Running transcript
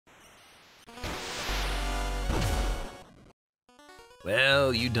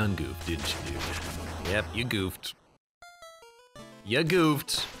Well, you done goofed, didn't you, dude? Yep, you goofed. You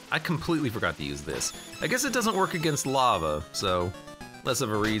goofed. I completely forgot to use this. I guess it doesn't work against lava, so less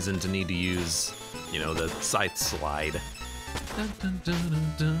of a reason to need to use, you know, the scythe slide. Dun, dun, dun,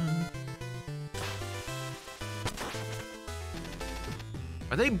 dun, dun.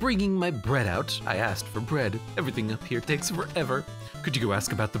 Are they bringing my bread out? I asked for bread. Everything up here takes forever. Could you go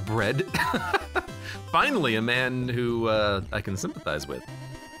ask about the bread? Finally, a man who I can sympathize with.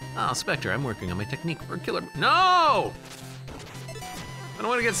 Oh, Specter, I'm working on my technique for a killer. No! I don't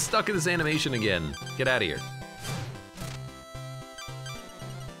want to get stuck in this animation again. Get out of here.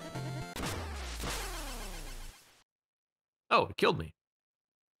 Oh, it killed me.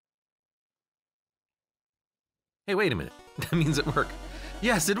 Hey, wait a minute. That means it worked.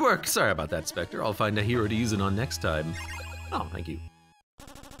 Yes, it worked. Sorry about that, Specter. I'll find a hero to use it on next time. Oh, thank you.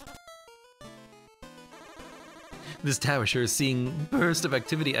 This tower sure is seeing burst of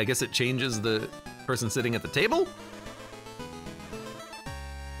activity. I guess it changes the person sitting at the table?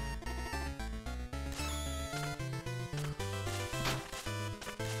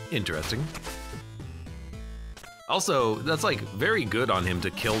 Interesting. Also, that's like very good on him to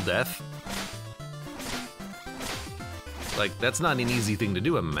kill death. Like, that's not an easy thing to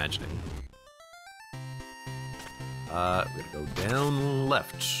do, I'm imagining. We're gonna go down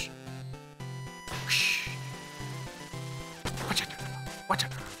left. Watch it. Watch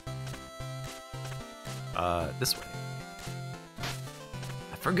it. This way.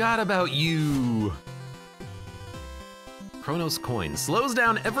 I forgot about you. Chronos coin slows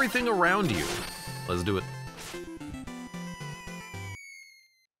down everything around you. Let's do it.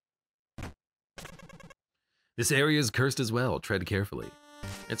 This area is cursed as well. Tread carefully.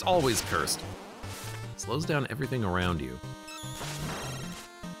 It's always cursed. Slows down everything around you.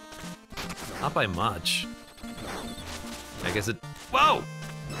 Not by much. I guess it. Whoa!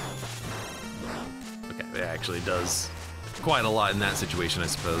 Okay, it actually does quite a lot in that situation, I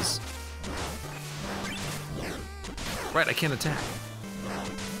suppose. Right, I can't attack.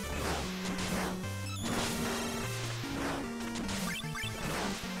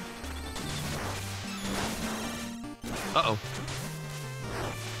 Uh-oh.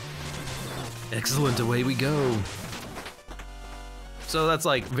 Excellent, away we go. So that's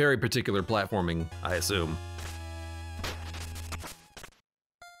like very particular platforming, I assume.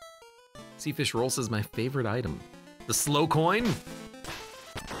 Sea fish roll says my favorite item. The slow coin?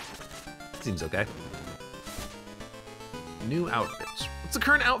 Seems okay. New outfit. What's the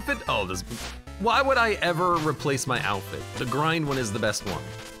current outfit? Oh, this. Why would I ever replace my outfit? The grind one is the best one.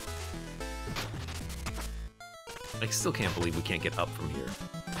 I still can't believe we can't get up from here.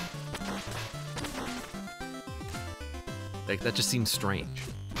 Like, that just seems strange.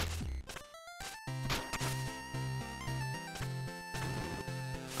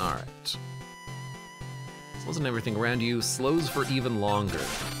 All right. Slows on everything around you, slows for even longer.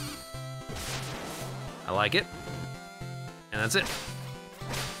 I like it. And that's it.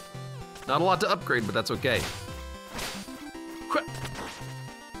 Not a lot to upgrade, but that's okay.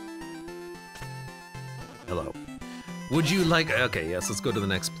 Hello. Would you like, okay, yes, let's go to the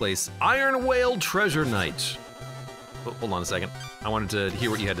next place. Iron Whale Treasure Night. Oh, hold on a second. I wanted to hear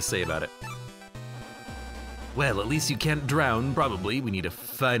what you had to say about it. Well, at least you can't drown, probably. We need a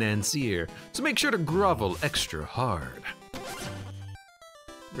financier, so make sure to grovel extra hard.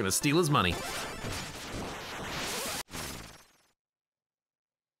 We're gonna steal his money. I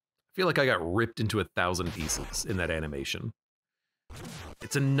feel like I got ripped into 1,000 pieces in that animation.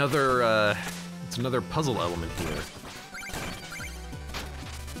 It's another puzzle element here.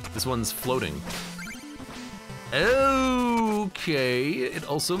 This one's floating. Okay, it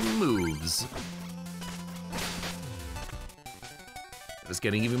also moves. It's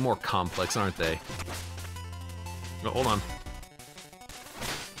getting even more complex, aren't they? Oh, hold on.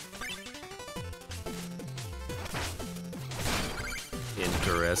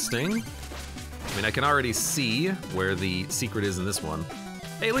 Interesting. I mean, I can already see where the secret is in this one.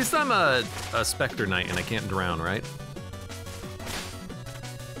 Hey, at least I'm a Specter Knight and I can't drown, right?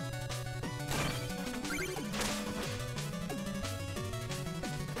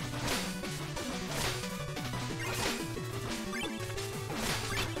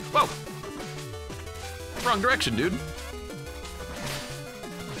 Whoa! Wrong direction, dude.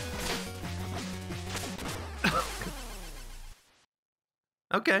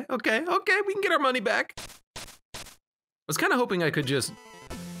 Okay, we can get our money back. I was kind of hoping I could just,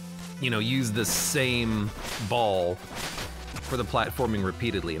 you know, use the same ball for the platforming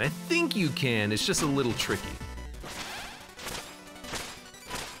repeatedly, and I think you can, it's just a little tricky.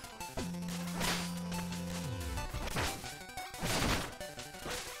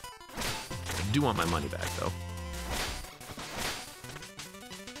 do want my money back, though.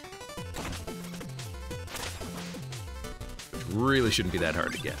 Which really shouldn't be that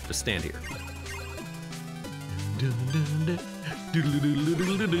hard to get. Just stand here.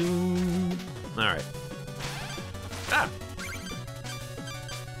 All right. Ah!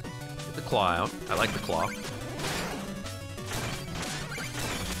 Get the claw out. I like the claw.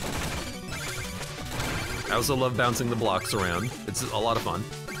 I also love bouncing the blocks around. It's a lot of fun.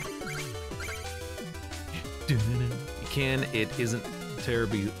 You can, it isn't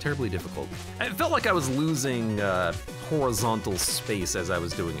terribly difficult. It felt like I was losing horizontal space as I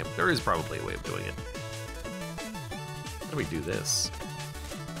was doing it. There is probably a way of doing it. How do we do this?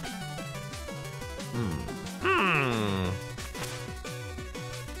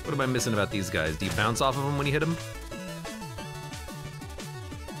 What am I missing about these guys? Do you bounce off of them when you hit them?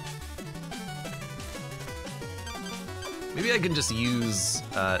 Maybe I can just use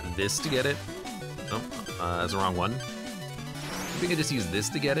this to get it. Nope, that's the wrong one. Maybe I can just use this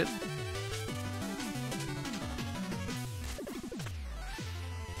to get it.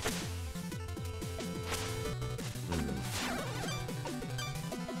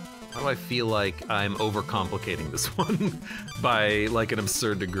 How do I feel like I'm overcomplicating this one by like an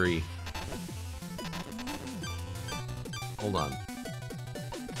absurd degree? Hold on.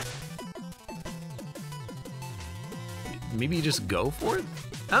 Maybe you just go for it?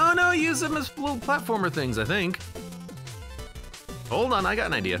 Oh no, use them as little platformer things, I think. Hold on, I got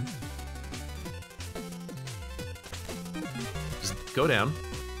an idea. Just go down,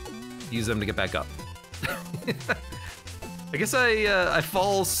 use them to get back up. I guess I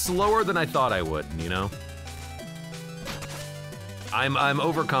fall slower than I thought I would, you know? I'm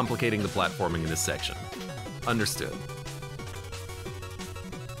overcomplicating the platforming in this section. Understood.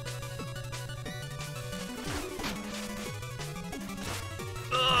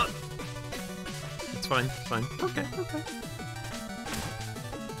 It's fine, it's fine. Okay, okay.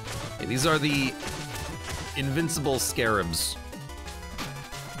 Okay, these are the invincible scarabs.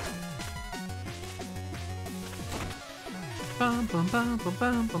 I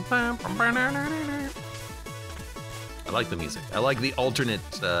like the music. I like the alternate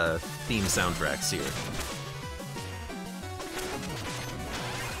theme soundtracks here.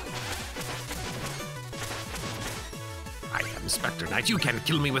 I am Specter Knight. You can't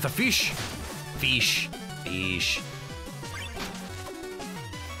kill me with a fish. Fish. Fish.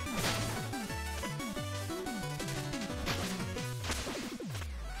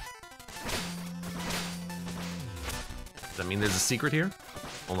 Does that mean there's a secret here?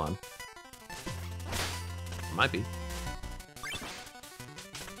 Hold on. Might be.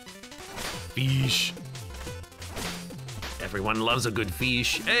 Fish. Everyone loves a good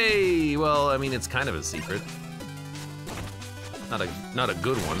fish. Hey, well, I mean, it's kind of a secret. Not a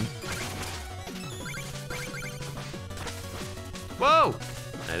good one. Whoa!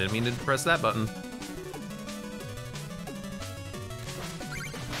 I didn't mean to press that button.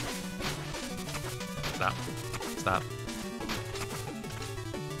 Stop. Stop.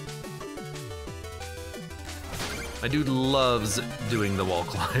 My dude loves doing the wall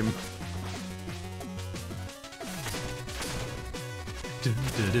climb.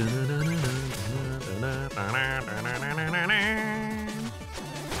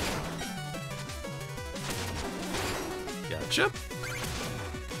 Gotcha.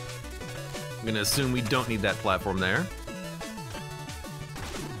 I'm gonna assume we don't need that platform there.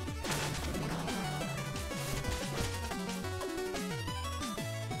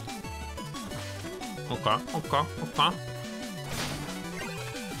 Okay, okay, okay.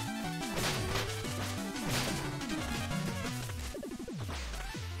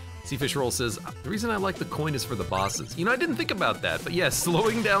 Seafish Roll says, the reason I like the coin is for the bosses. You know, I didn't think about that, but yeah,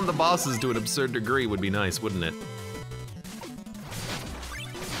 slowing down the bosses to an absurd degree would be nice, wouldn't it?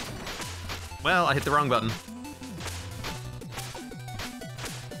 Well, I hit the wrong button.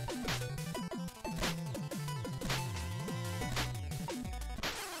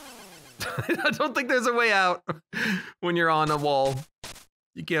 I don't think there's a way out when you're on a wall.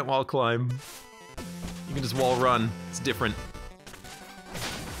 You can't wall climb. You can just wall run. It's different.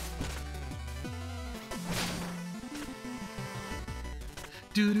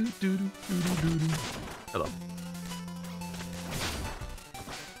 Hello.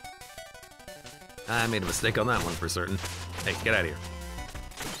 I made a mistake on that one for certain. Hey, get out of here.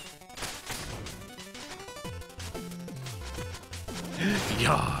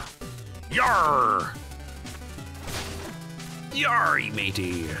 Yah! Yar! Yarry,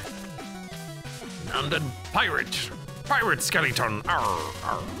 matey! Undead pirate! Pirate skeleton! Arr,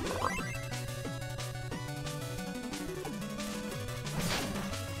 arr.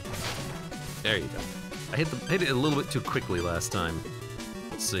 There you go. I hit it a little bit too quickly last time.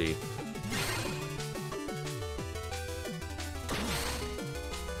 Let's see.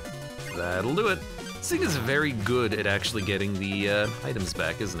 That'll do it. This thing is very good at actually getting the items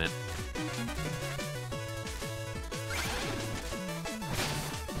back, isn't it?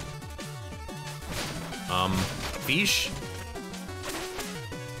 Fish?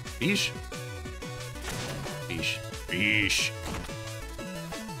 Fish? Fish. Fish.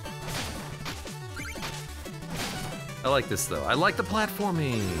 I like this though. I like the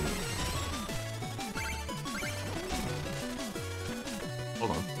platforming.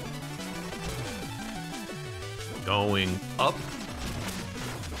 Hold on. Going up.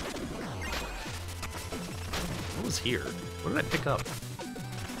 What was here? What did I pick up?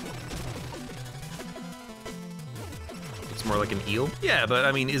 It's more like an eel? Yeah, but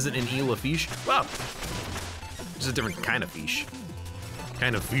I mean, isn't an eel a fish? Well, it's a different kind of fish.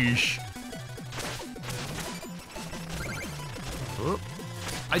 Kind of fish. Oh.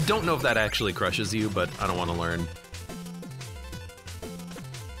 I don't know if that actually crushes you, but I don't want to learn.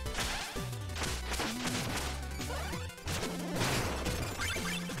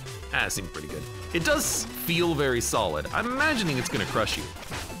 Ah, it seemed pretty good. It does feel very solid. I'm imagining it's gonna crush you.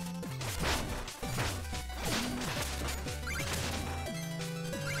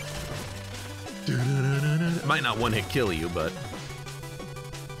 It might not one-hit kill you, but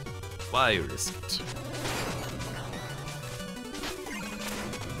why risk it?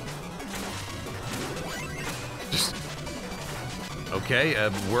 Just okay.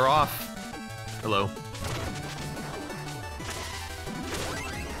 We're off. Hello.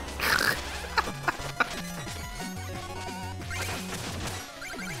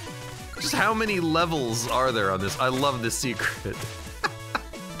 Just how many levels are there on this? I love this secret.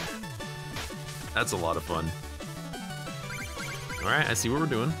 That's a lot of fun. All right, I see what we're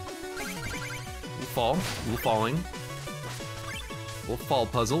doing. We'll fall, we're falling. We'll fall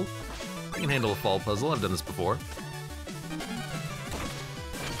puzzle. I can handle a fall puzzle, I've done this before.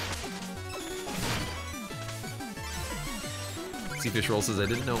 Seafish Roll says, I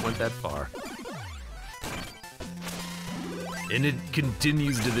didn't know it went that far. And it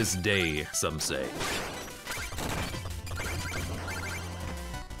continues to this day, some say.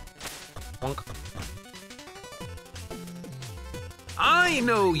 Bonk. I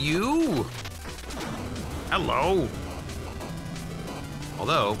know you! Hello!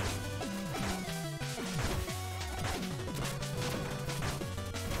 Although...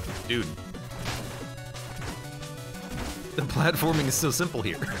 dude. The platforming is so simple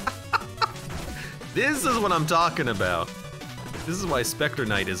here. This is what I'm talking about. This is why Specter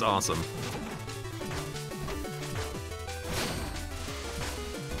Knight is awesome.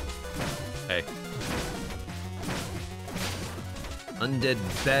 Hey. Undead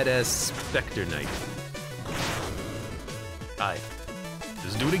badass Specter Knight. Hi.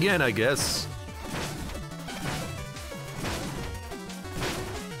 Just do it again, I guess.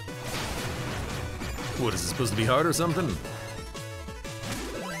 What, is it supposed to be hard or something?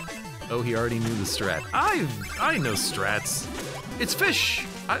 Oh, he already knew the strat. I know strats. It's fish!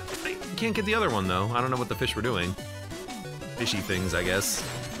 I can't get the other one, though. I don't know what the fish were doing. Fishy things, I guess.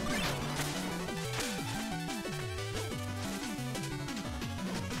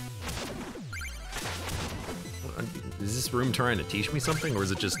 Is this room trying to teach me something, or is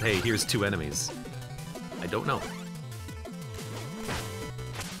it just, hey, here's two enemies? I don't know.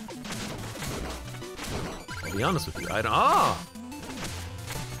 I'll be honest with you, I don't— ah!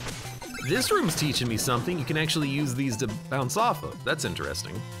 This room's teaching me something. You can actually use these to bounce off of. That's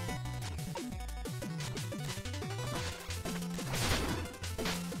interesting.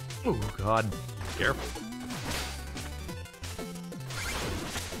 Oh, God. Careful.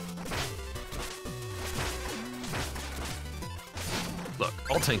 Look,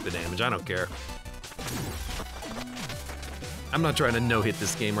 I'll tank the damage. I don't care. I'm not trying to no-hit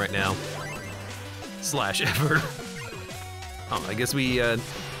this game right now. Slash ever. Oh, I guess we,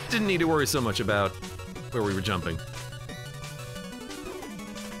 didn't need to worry so much about where we were jumping.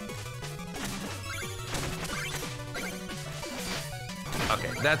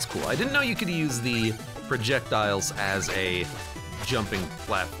 Okay, that's cool. I didn't know you could use the projectiles as a jumping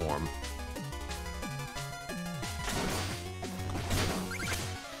platform.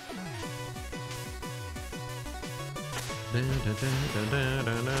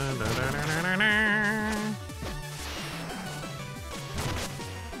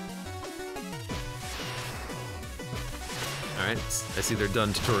 Alright, I see they're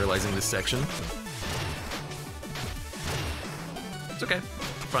done tutorializing this section. It's okay.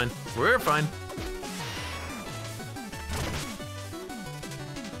 Fine. We're fine.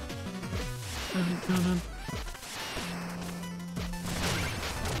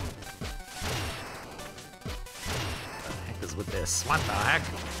 heck is with this? What the heck?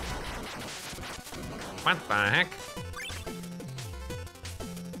 What the heck?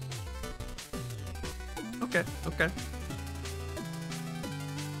 Okay, okay.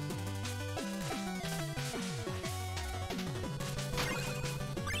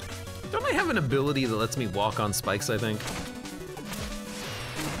 Don't I have an ability that lets me walk on spikes, I think?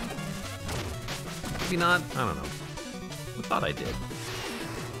 Maybe not? I don't know. I thought I did.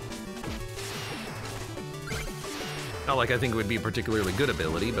 Not like I think it would be a particularly good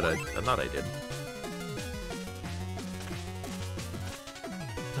ability, but I thought I did.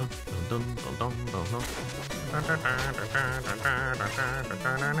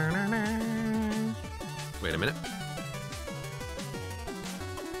 Wait a minute.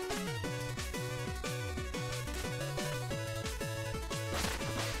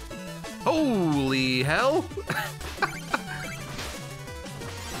 Holy hell!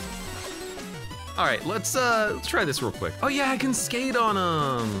 All right, let's try this real quick. Oh yeah, I can skate on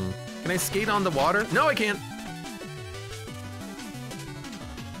them. Can I skate on the water? No, I can't.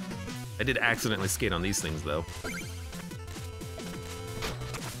 I did accidentally skate on these things though.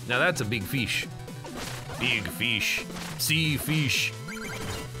 Now that's a big fish. Big fish. Sea fish.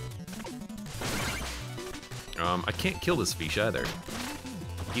 I can't kill this fish either.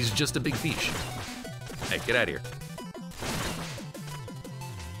 He's just a big fish. Hey, get out of here.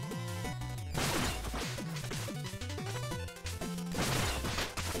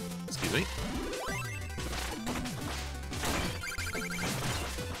 Excuse me.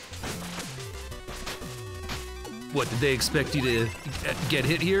 What, did they expect you to get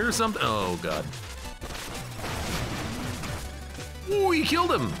hit here or something? Oh, God. Ooh, he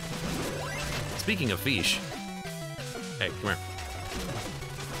killed him. Speaking of fish. Hey, come here.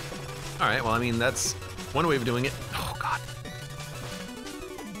 All right, well, I mean, that's one way of doing it. Oh, God.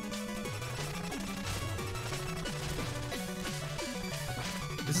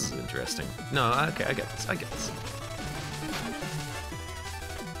 This is interesting. No, okay, I get this, I get this.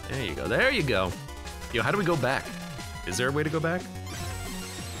 There you go, there you go. Yo, how do we go back? Is there a way to go back?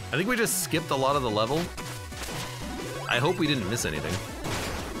 I think we just skipped a lot of the level. I hope we didn't miss anything.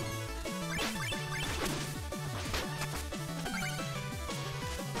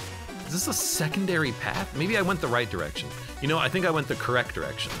 Is this a secondary path? Maybe I went the right direction. You know, I think I went the correct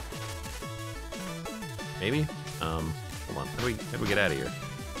direction. Maybe? Hold on, how do we get out of here?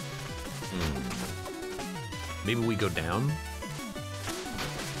 Maybe we go down?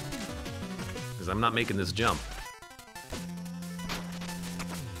 Because I'm not making this jump.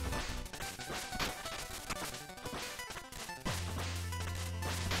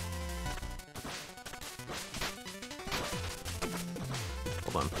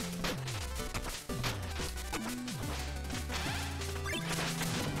 Hold on.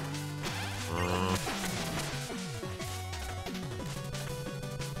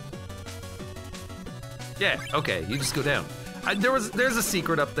 Yeah, okay, you just go down. There's a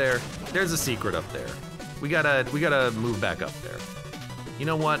secret up there. There's a secret up there. We gotta move back up there. You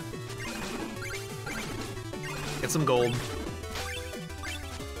know what? Get some gold.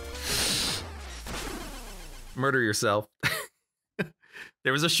 Murder yourself.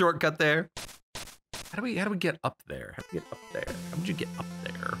 There was a shortcut there. How do we get up there? How do we get up there? How would you get up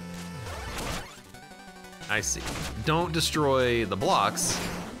there? I see. Don't destroy the blocks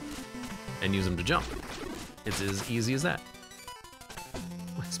and use them to jump. It's as easy as that.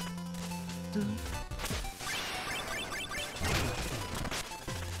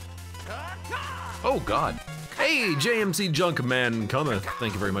 Oh God. Hey, JMC Junkman cometh.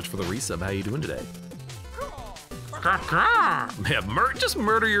 Thank you very much for the resub. How you doing today? Yeah, just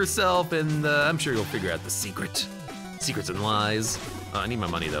murder yourself and I'm sure you'll figure out the secret. Secrets and lies. I need my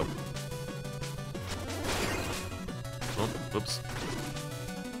money though. Oh, whoops.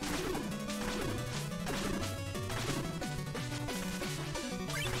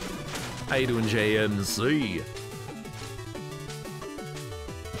 How you doing, JMC?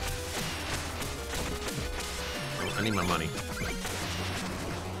 Oh, I need my money.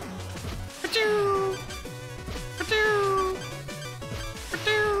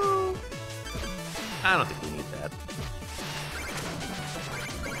 I don't think we need that.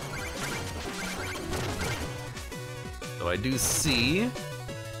 So I do see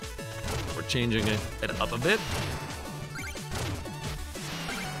we're changing it up a bit.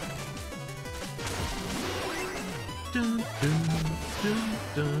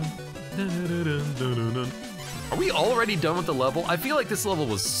 Are we already done with the level? I feel like this level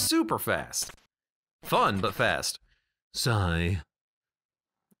was super fast. Fun, but fast. Sigh.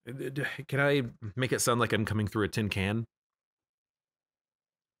 Can I make it sound like I'm coming through a tin can?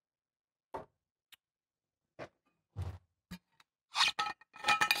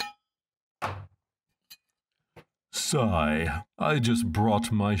 Sigh, I just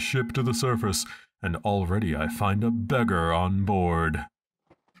brought my ship to the surface, and already I find a beggar on board.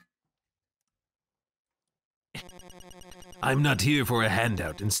 I'm not here for a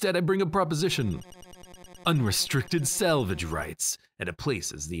handout. Instead, I bring a proposition. Unrestricted salvage rights and a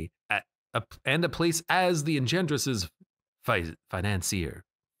place as the enchantress's financier.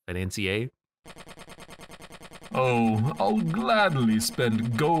 Financier? Oh, I'll gladly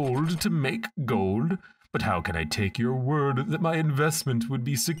spend gold to make gold, but how can I take your word that my investment would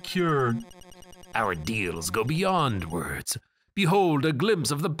be secure? Our deals go beyond words. Behold a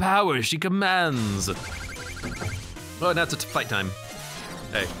glimpse of the power she commands. Oh, now it's fight time.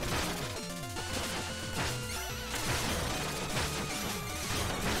 Hey.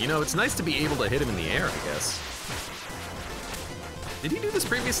 You know, it's nice to be able to hit him in the air, I guess. Did he do this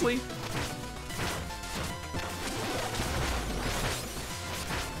previously?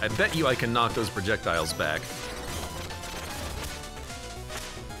 I bet you I can knock those projectiles back.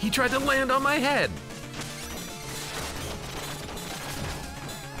 He tried to land on my head.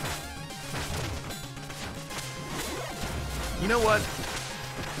 You know what?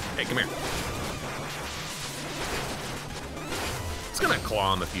 Hey, come here. It's gonna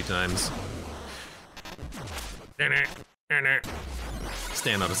claw him a few times.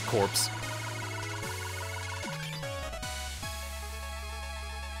 Stand on his corpse.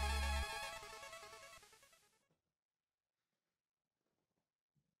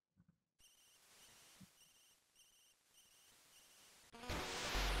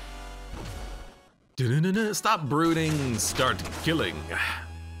 Stop brooding, start killing.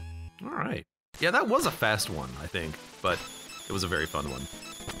 All right. Yeah, that was a fast one, I think, but it was a very fun one.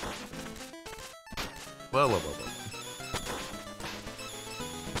 Whoa, whoa, whoa, whoa.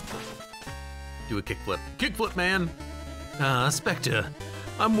 Do a kickflip. Kickflip, man! Specter,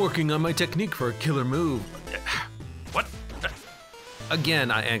 I'm working on my technique for a killer move. What? Again,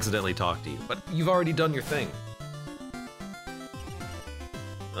 I accidentally talked to you, but you've already done your thing.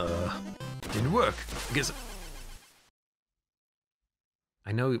 Didn't work. I guess.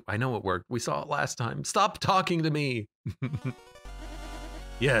 I know it worked. We saw it last time. Stop talking to me.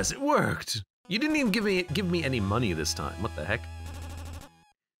 Yes, it worked. You didn't even give me any money this time. What the heck?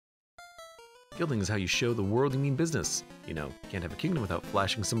 Gilding is how you show the world you mean business. You know, can't have a kingdom without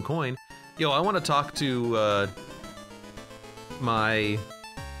flashing some coin. Yo, I want to talk to my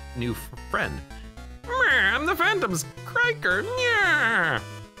new friend. I'm the Phantom's Criker. Yeah.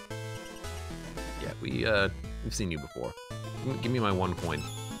 Yeah, we've seen you before. Give me my 1 coin.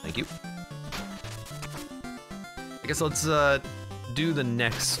 Thank you. I guess let's do the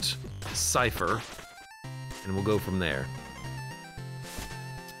next cipher, and we'll go from there.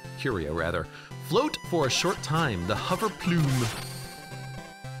 Curio, rather. Float for a short time, the hover plume.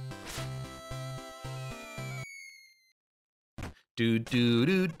 Do do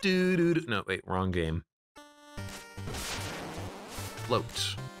do do do do. No, wait, wrong game.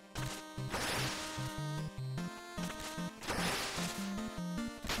 Float.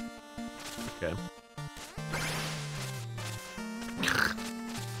 Okay.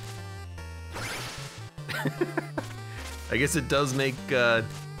 I guess it does make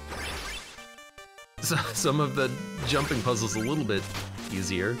some of the jumping puzzles a little bit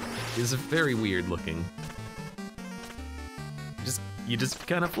easier. It's very weird looking. You just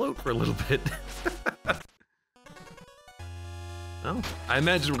kind of float for a little bit. Oh, I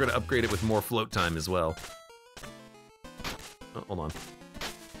imagine we're gonna upgrade it with more float time as well. Oh, hold on.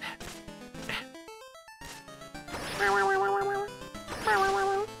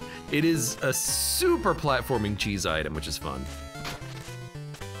 It is a super platforming cheese item, which is fun.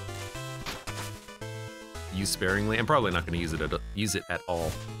 Use sparingly. I'm probably not going to use it at all.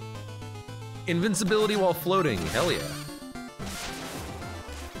 Invincibility while floating. Hell yeah.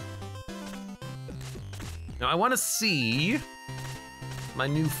 Now I want to see my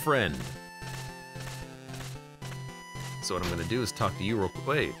new friend. So what I'm going to do is talk to you real quick.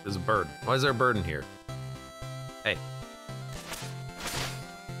 Wait, there's a bird. Why is there a bird in here? Hey.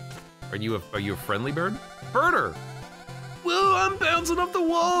 Are you a friendly bird? Birder! Whoa, I'm bouncing off the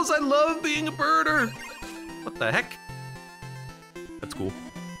walls! I love being a birder! What the heck? That's cool.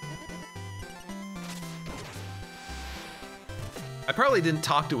 I probably didn't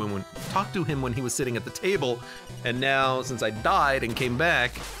talk to him when he was sitting at the table, and now, since I died and came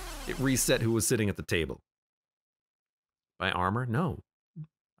back, it reset who was sitting at the table. My armor? No.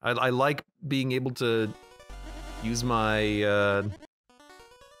 I like being able to use my,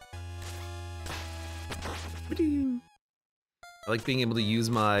 I like being able to use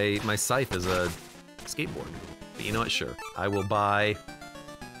my scythe as a skateboard. But you know what, sure. I will buy...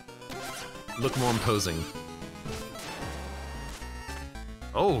 Look more imposing.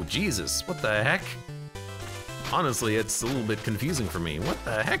 Oh, Jesus, what the heck? Honestly, it's a little bit confusing for me. What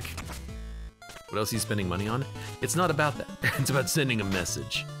the heck? What else are you spending money on? It's not about that. It's about sending a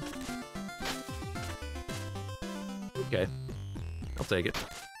message. Okay, I'll take it.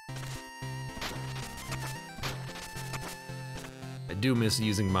 I do miss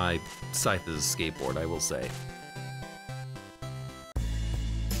using my scythe as a skateboard, I will say.